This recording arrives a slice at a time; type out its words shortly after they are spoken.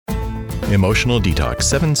Emotional Detox,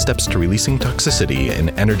 7 Steps to Releasing Toxicity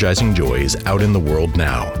and Energizing Joy is out in the world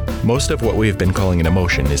now. Most of what we have been calling an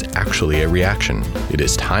emotion is actually a reaction. It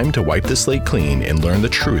is time to wipe the slate clean and learn the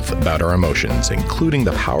truth about our emotions, including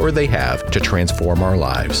the power they have to transform our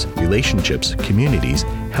lives, relationships, communities,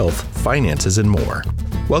 health, finances, and more.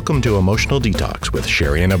 Welcome to Emotional Detox with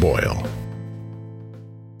Sherianna Boyle.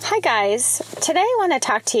 Hi guys, today I want to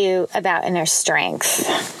talk to you about inner strength.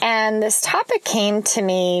 And this topic came to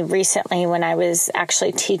me recently when I was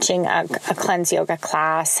actually teaching a cleanse yoga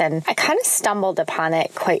class, and I kind of stumbled upon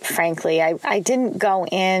it, quite frankly. I didn't go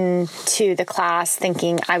into the class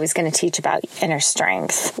thinking I was going to teach about inner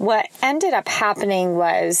strength. What ended up happening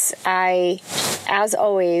was as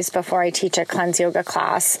always, before I teach a cleanse yoga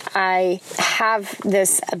class, I have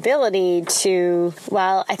this ability to,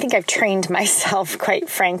 I think I've trained myself, quite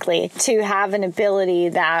frankly, to have an ability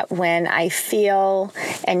that when I feel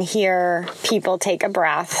and hear people take a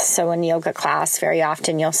breath, so in yoga class, very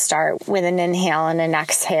often you'll start with an inhale and an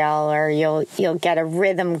exhale, or you'll get a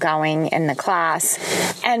rhythm going in the class.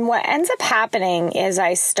 And what ends up happening is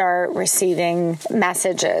I start receiving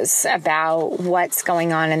messages about what's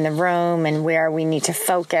going on in the room and where we need to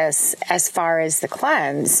focus as far as the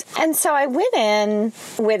cleanse. And so I went in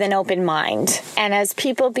with an open mind. And as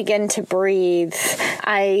people begin to breathe,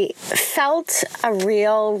 I felt a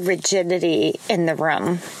real rigidity in the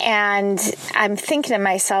room. And I'm thinking to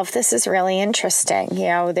myself, this is really interesting. You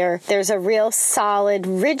know, there's a real solid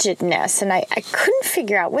rigidness. And I couldn't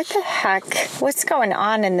figure out what's going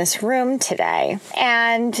on in this room today.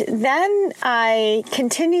 And then I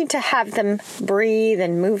continued to have them breathe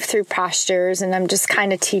and move through postures. And I'm just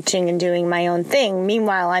kind of teaching and doing my own thing.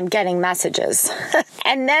 Meanwhile, I'm getting messages.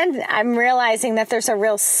 And then I'm realizing that there's a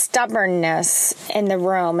real stubbornness in the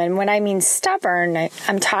room. And when I mean stubborn,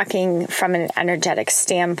 I'm talking from an energetic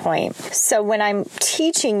standpoint. So when I'm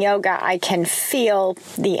teaching yoga, I can feel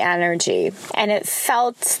the energy. And it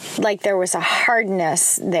felt like there was a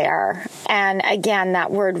hardness there. And again,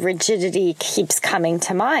 that word rigidity keeps coming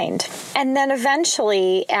to mind. And then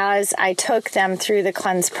eventually, as I took them through the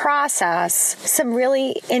cleanse process, some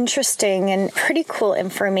really interesting and pretty cool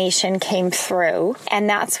information came through. And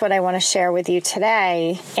that's what I want to share with you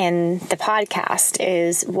today in the podcast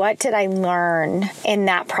is what did I learn in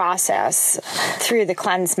that process through the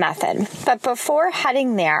cleanse method. But before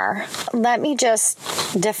heading there, let me just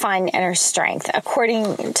define inner strength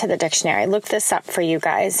according to the dictionary. Look this up for you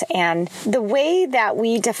guys. And the way that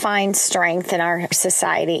we define strength in our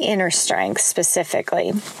society, inner strength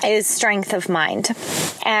specifically, is strength of mind.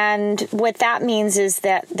 And what that means is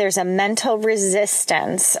that there's a mental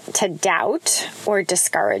resistance to doubt or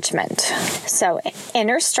discouragement. So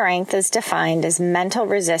inner strength is defined as mental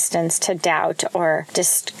resistance to doubt or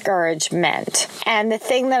discouragement. And the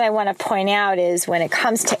thing that I want to point out is when it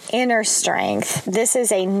comes to inner strength, this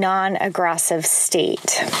is a non-aggressive state.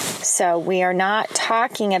 So we are not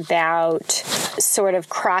talking about sort of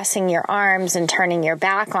crossing your arms and turning your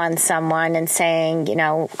back on someone and saying,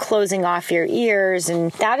 closing off your ears.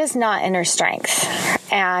 And that is not inner strength.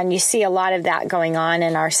 And you see a lot of that going on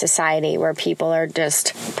in our society where people are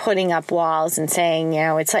just putting up walls and saying,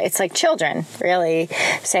 it's like children, really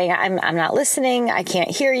saying, I'm not listening, I can't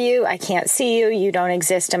hear you, I can't see you, you don't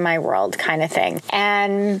exist in my world kind of thing.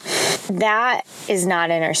 And that is not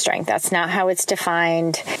inner strength. That's not how it's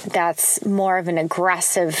defined. That's more of an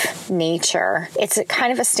aggressive nature. It's a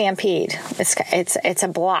kind of a stampede. It's a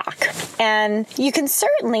block. And you can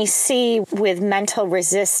certainly see with mental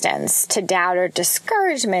resistance to doubt or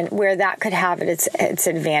discouragement where that could have its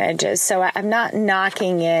advantages. So I'm not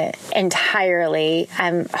knocking it entirely.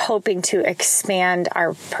 I'm hoping to expand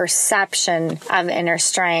our perception of inner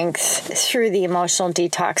strength through the emotional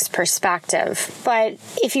detox perspective. But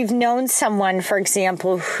if you've known someone, for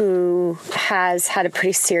example, who has had a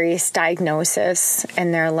pretty serious diagnosis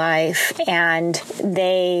in their life and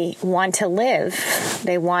they want to live,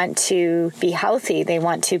 they want to be healthy, they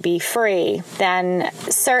want to be free, then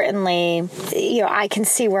certainly, I can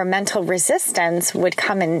see where mental resistance would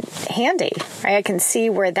come in handy. Right? I can see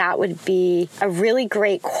where that would be a really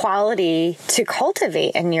great quality to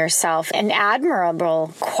cultivate in yourself, an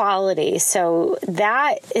admirable quality. So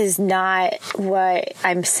that is not what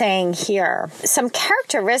I'm saying here. Some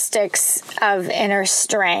characteristics of inner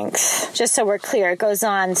strength, just so we're clear, it goes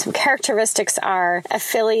on, some characteristics characteristics are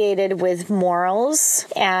affiliated with morals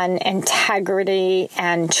and integrity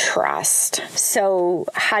and trust. So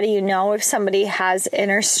how do you know if somebody has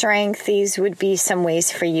inner strength? These would be some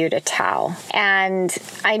ways for you to tell. And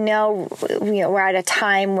I know, we're at a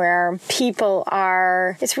time where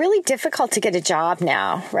it's really difficult to get a job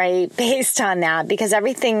now, right? Based on that, because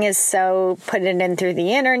everything is so put it in through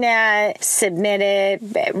the internet, submit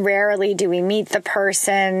it. Rarely do we meet the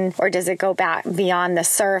person, or does it go back beyond the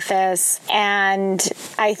surface? And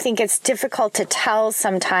I think it's difficult to tell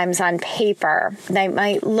sometimes on paper. They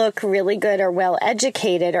might look really good or well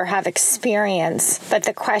educated or have experience, but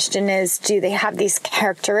the question is, do they have these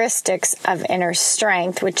characteristics of inner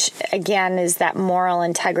strength, which again is that moral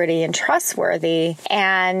integrity and trustworthy?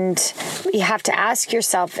 And you have to ask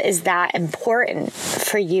yourself, is that important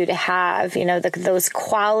for you to have, those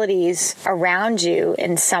qualities around you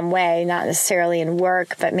in some way, not necessarily in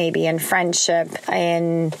work, but maybe in friendship,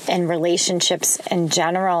 in relationships in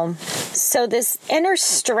general. So this inner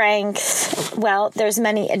strength, well, there's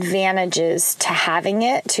many advantages to having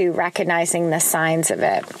it, to recognizing the signs of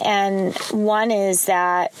it. And one is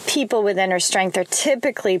that people with inner strength are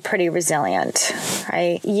typically pretty resilient,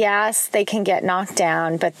 right? Yes, they can get knocked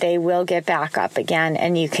down, but they will get back up again,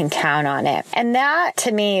 and you can count on it. And that,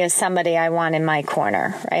 to me, is somebody I want in my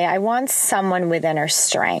corner, right? I want someone with inner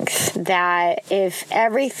strength that if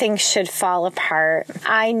everything should fall apart,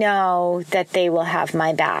 I know that they will have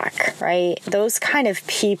my back, right? Those kind of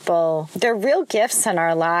people, they're real gifts in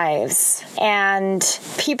our lives, and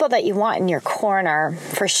people that you want in your corner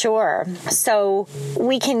for sure. So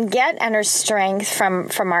we can get inner strength from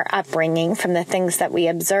our upbringing, from the things that we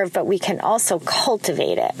observe, but we can also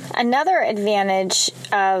cultivate it. Another advantage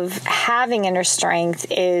of having inner strength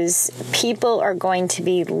is people are going to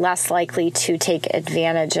be less likely to take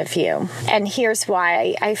advantage of you. And here's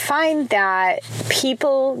why. I find that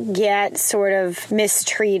people get sort of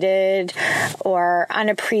mistreated or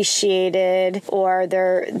unappreciated, or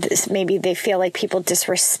maybe they feel like people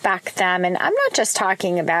disrespect them. And I'm not just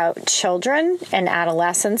talking about children and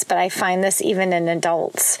adolescents, but I find this even in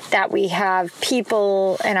adults, that we have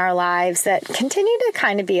people in our lives that continue to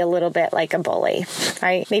kind of be a little bit like a bully,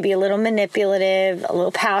 right? Maybe a little manipulative, a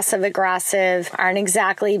little passive aggressive, aren't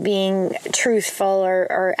exactly being truthful,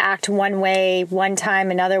 or act one way one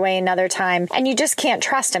time, another way another time. And you just can't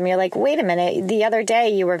trust them. You're like, wait a minute, the other day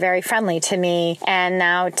you were very friendly to me, and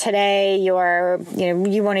now today you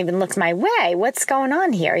won't even look my way. What's going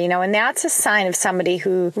on here? And that's a sign of somebody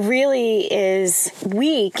who really is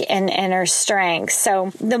weak in inner strength.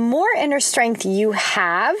 So the more inner strength you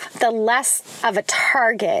have, the less of a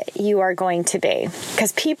target you are going to be.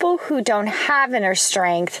 Because people who don't have inner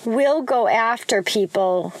strength will go after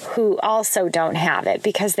people who also don't have it,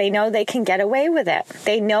 because they know they can get away with it.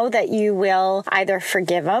 They know that you will either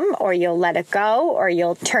forgive them, or you'll let it go, or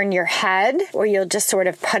you'll turn your head, or you'll just sort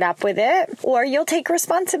of put up with it, or you'll take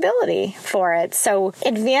responsibility for it. So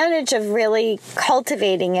advantage of really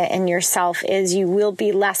cultivating it in yourself is you will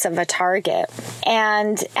be less of a target.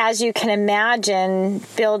 And as you can imagine,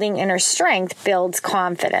 building inner strength builds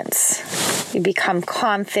confidence. You become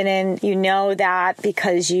confident. You know that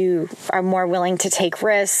because you are more willing to take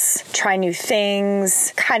risks, try new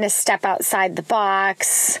things, kind of step outside the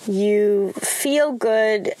box. You feel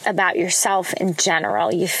good about yourself in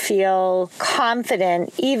general. You feel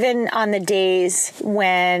confident even on the days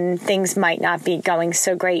when things might not be going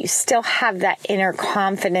so great. You still have that inner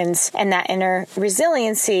confidence and that inner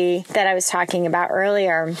resiliency that I was talking about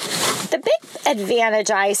earlier. The big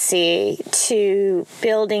advantage I see to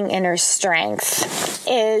building inner strength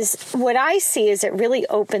is what I see is it really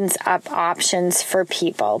opens up options for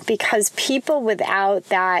people, because people without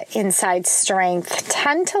that inside strength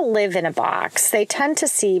tend to live in a box. They tend to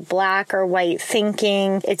see black or white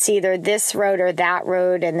thinking. It's either this road or that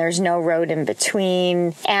road, and there's no road in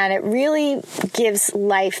between. And it really gives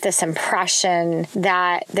life this impression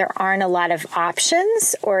that there aren't a lot of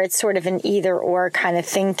options, or it's sort of an either or kind of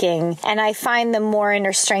thinking. And I find the more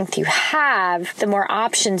inner strength you have, the more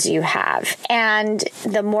options you have. And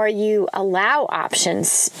the more you allow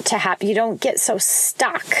options to happen, you don't get so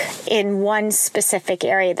stuck in one specific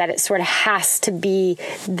area that it sort of has to be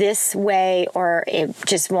this way or it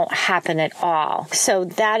just won't happen at all. So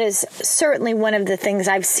that is certainly one of the things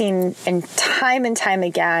I've seen in time and time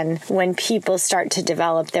again when people start to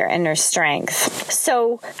develop their inner strength.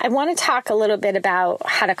 So I want to talk a little bit about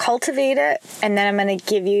how to cultivate it, and then I'm going to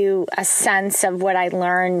give you a sense of what I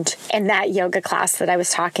learned in that yoga class that I was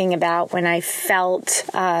talking about when I felt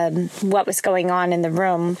what was going on in the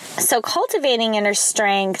room. So cultivating inner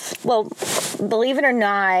strength, well, believe it or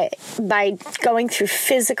not, by going through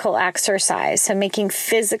physical exercise, so making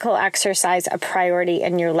physical exercise a priority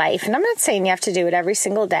in your life. And I'm not saying you have to do it every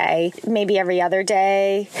single day, maybe every other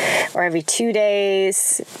day or every 2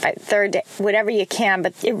 days, by third day, whatever you can,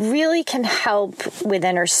 but it really can help with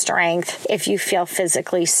inner strength if you feel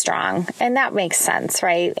physically strong. And that makes sense,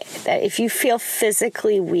 right? That if you feel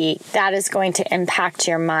physically weak, that is going to impact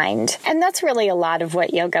your mind. And that's really a lot of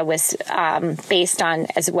what yoga was based on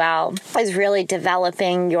as well, is really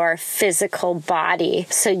developing your physical body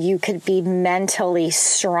so you could be mentally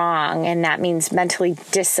strong. And that means mentally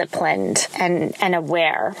disciplined and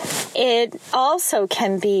aware. It also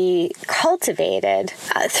can be cultivated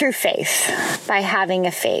through faith, by having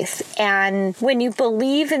a faith. And when you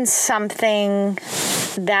believe in something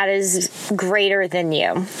that is greater than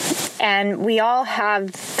you, and we all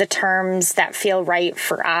have the terms that feel right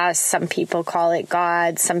for us. Some people call it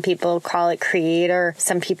God. Some people call it creator.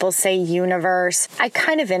 Some people say universe. I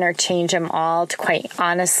kind of interchange them all, quite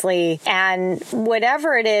honestly. And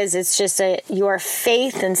whatever it is, it's just your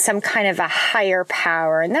faith in some kind of a higher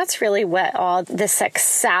power. And that's really what all the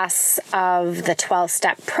success of the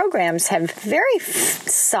 12-step programs have very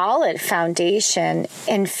solid foundation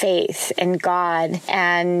in faith in God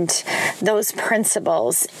and those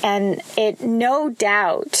principles. And it, no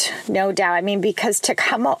doubt, I mean, because to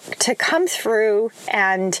come through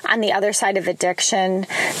and on the other side of addiction,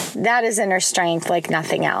 that is inner strength like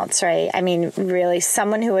nothing else, right? I mean, really,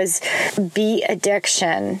 someone who has beat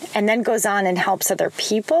addiction and then goes on and helps other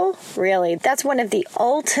people, really, that's one of the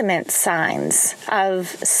ultimate signs of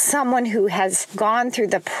someone who has gone through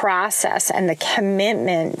the process and the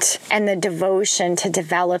commitment and the devotion to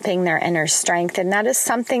developing their inner strength. And that is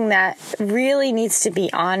something that really needs to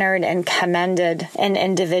be honored and commended in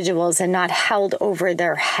individuals and not held over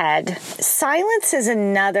their head. Silence is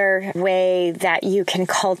another way that you can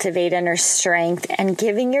cultivate inner strength, and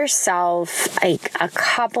giving yourself a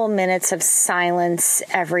couple minutes of silence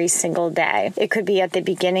every single day. It could be at the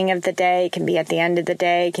beginning of the day, it can be at the end of the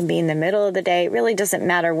day, it can be in the middle of the day. It really doesn't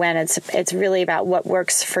matter when. It's really about what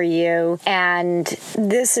works for you. And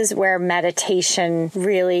this is where meditation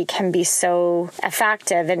really can be so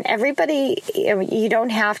effective. And everybody, you don't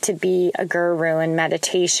have to be a guru in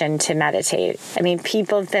meditation to meditate. I mean,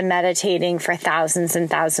 people have been meditating for thousands and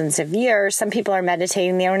thousands of years. Some people are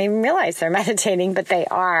meditating, they don't even realize they're meditating, but they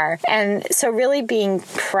are. And so really being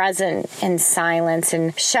present in silence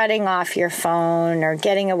and shutting off your phone or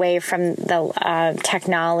getting away from the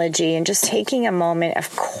technology and just taking a moment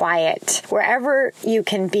of quiet wherever you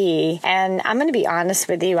can be. And I'm going to be honest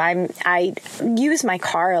with you, I use my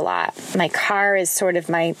car a lot. My car is sort of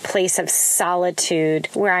my place of solitude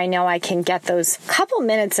where I know I can get those couple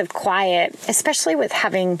minutes of quiet, especially with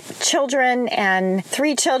having children and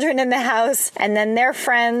 3 children in the house and then their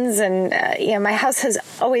friends. And, my house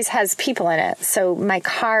always has people in it. So my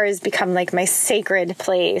car has become like my sacred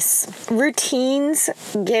place. Routines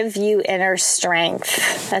give you inner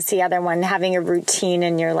strength. That's the other one, having a routine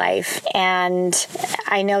in your life. And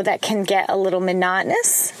I know that can get a little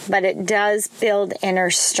monotonous, but it does build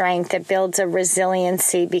inner strength. It builds a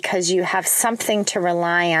resiliency because you have something to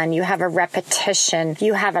rely on. You have a repetition.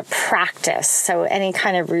 You have a practice. So any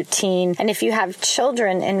kind of routine. And if you have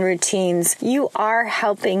children in routines, you are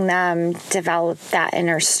helping them develop that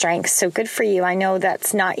inner strength. So good for you. I know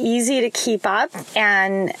that's not easy to keep up.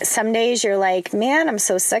 And some days you're like, man, I'm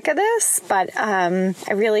so sick of this. But I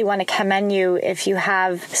really want to commend you if you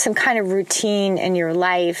have some kind of routine in your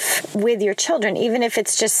life with your children, even if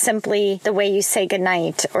it's just simply the way you say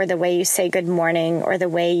goodnight or the way you say good morning or the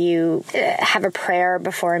way you have a prayer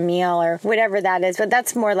before a meal or whatever that is. But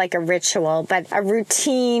that's more like a ritual. But a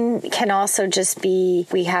routine can also just be,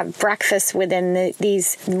 we have breakfast within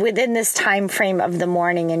this time frame of the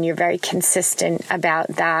morning and you're very consistent about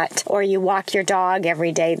that. Or you walk your dog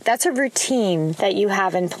every day. That's a routine that you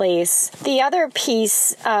have in place. The other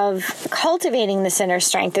piece of cultivating this inner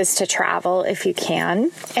strength is to travel if you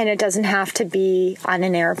can. And it doesn't have to be on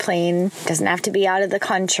an airplane. It doesn't have to be out of the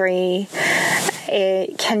country.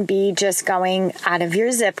 It can be just going out of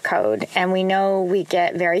your zip code. And we know we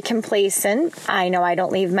get very complacent. I know I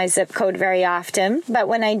don't leave my zip code very often, but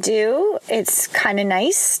when I do, it's kind of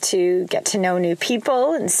nice to get to know new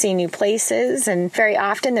people and see new places. And very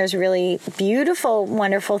often there's really beautiful,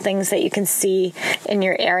 wonderful things that you can see in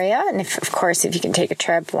your area. And of course, if you can take a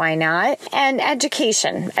trip, why not? And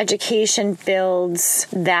education. Education builds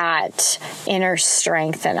that inner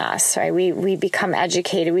strength in us, right? We become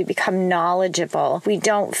educated. We become knowledgeable. people. We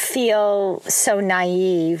don't feel so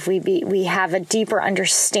naive. We have a deeper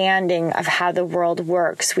understanding of how the world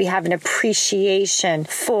works. We have an appreciation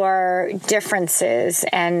for differences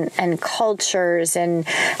and cultures and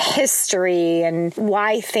history and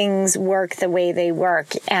why things work the way they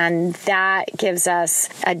work. And that gives us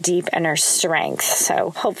a deep inner strength.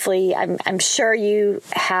 So hopefully, I'm sure you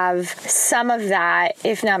have some of that,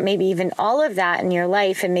 if not maybe even all of that in your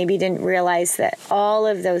life, and maybe didn't realize that all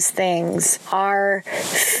of those things are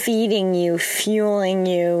feeding you, fueling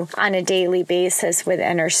you on a daily basis with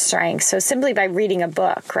inner strength. So simply by reading a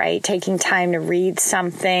book, right? Taking time to read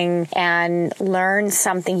something and learn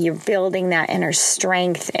something, you're building that inner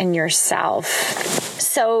strength in yourself.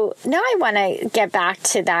 So now I want to get back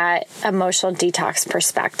to that emotional detox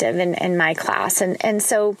perspective in my class. And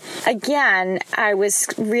so again, I was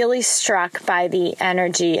really struck by the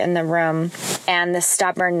energy in the room and the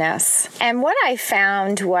stubbornness. And what I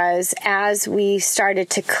found was as we started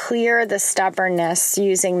to clear the stubbornness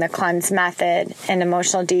using the cleanse method and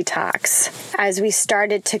emotional detox, as we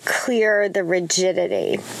started to clear the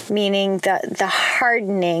rigidity, meaning the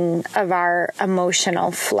hardening of our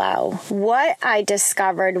emotional flow, what I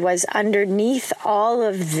discovered was underneath all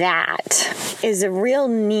of that is a real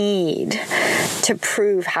need to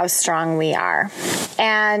prove how strong we are.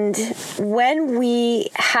 And when we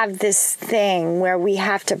have this thing where we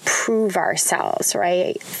have to prove ourselves,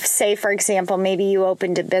 right? Say, for example, maybe you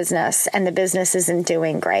opened a business and the business isn't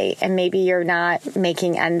doing great, and maybe you're not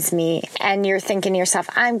making ends meet, and you're thinking to yourself,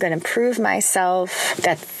 I'm going to prove myself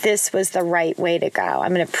that this was the right way to go.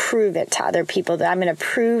 I'm going to prove it to other people, that I'm going to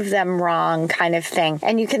prove them wrong, kind of thing.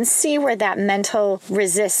 And you can see where that mental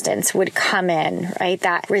resistance would come in, right?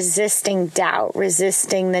 That resisting doubt,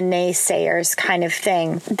 resisting the naysayers kind of thing.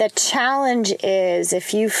 The challenge is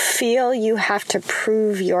if you feel you have to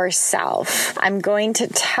prove yourself, I'm going to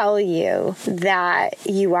tell you that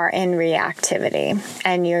you are in reactivity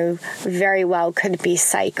and you very well could be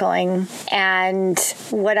cycling. And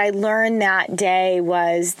what I learned that day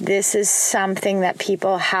was this is something that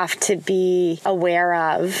people have to be aware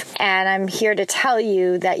of. And I'm here to tell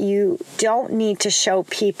you that you don't need to show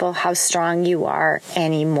people how strong you are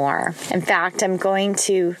anymore. In fact, I'm going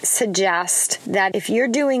to suggest that if you're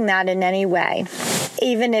doing that in any way,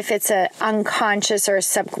 even if it's an unconscious or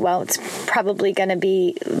it's probably going to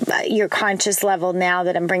be your conscious level now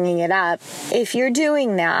that I'm bringing it up. If you're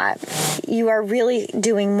doing that, you are really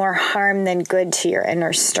doing more harm than good to your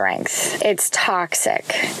inner strength. It's toxic.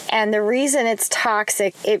 And the reason it's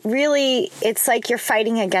toxic, it's like you're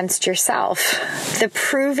fighting against yourself. The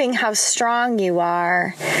proving how strong you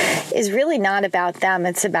are is really not about them.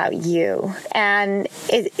 It's about you. And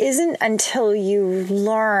it isn't until you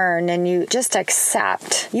learn and you just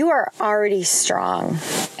accept you are already strong.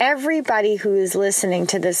 Everybody who is listening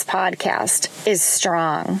to this podcast is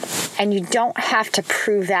strong. And you don't have to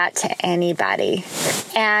prove that to anybody.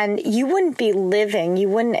 And you wouldn't be living, you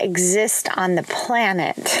wouldn't exist on the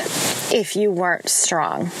planet if you weren't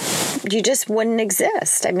strong. You just wouldn't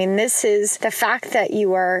exist. I mean, this is the fact that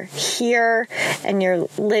you are here and you're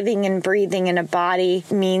living and breathing in a body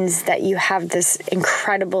means that you have this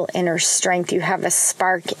incredible inner strength. You have a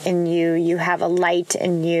spark in you. You have a light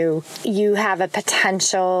in you. You have a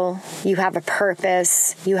potential. You have a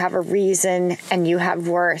purpose. You have a reason, and you have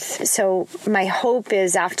worth. So my hope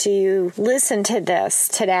is after you listen to this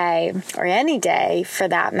today, or any day for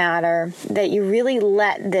that matter, that you really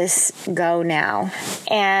let this go now.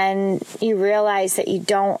 And you realize that you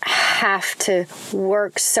don't have to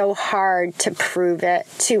work so hard to prove it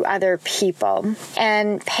to other people.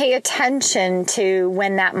 And pay attention to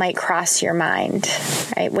when that might cross your mind,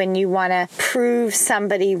 right? When you want to prove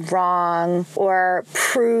somebody wrong or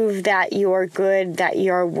prove that you're good, that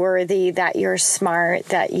you're worthy, that you're smart,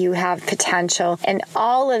 that you have potential. And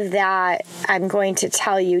all of that, I'm going to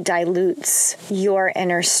tell you, dilutes your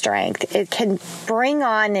inner strength. It can bring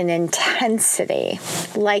on an intensity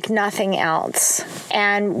like nothing else.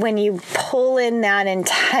 And when you pull in that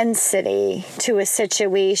intensity to a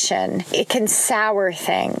situation, it can sour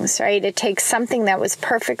things, right? It takes something that was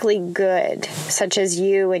perfectly good, such as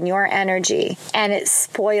you and your energy, and it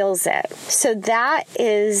spoils it. So that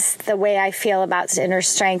is the way I feel about inner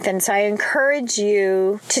strength. And so I encourage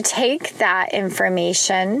you to take that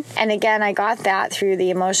information. And again, I got that through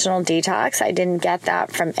the emotional detox. I didn't get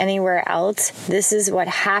that from anywhere else. This is what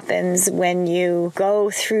happens when you go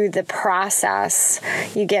through through the process,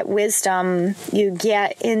 you get wisdom, you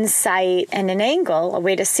get insight and an angle, a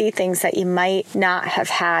way to see things that you might not have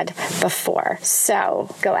had before. So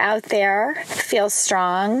go out there, feel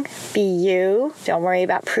strong, be you. Don't worry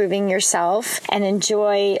about proving yourself, and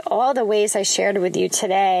enjoy all the ways I shared with you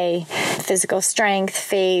today: physical strength,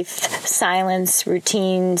 faith, silence,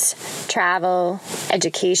 routines, travel,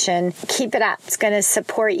 education. Keep it up. It's going to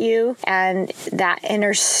support you, and that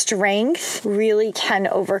inner strength really can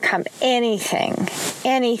overcome anything,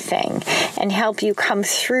 and help you come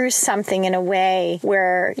through something in a way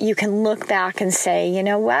where you can look back and say, you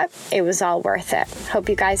know what? It was all worth it. Hope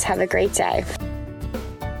you guys have a great day.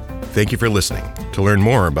 Thank you for listening. To learn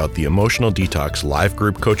more about the Emotional Detox live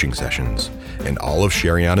group coaching sessions and all of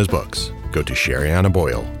Sherianna's books, go to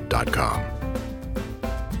sheriannaboyle.com.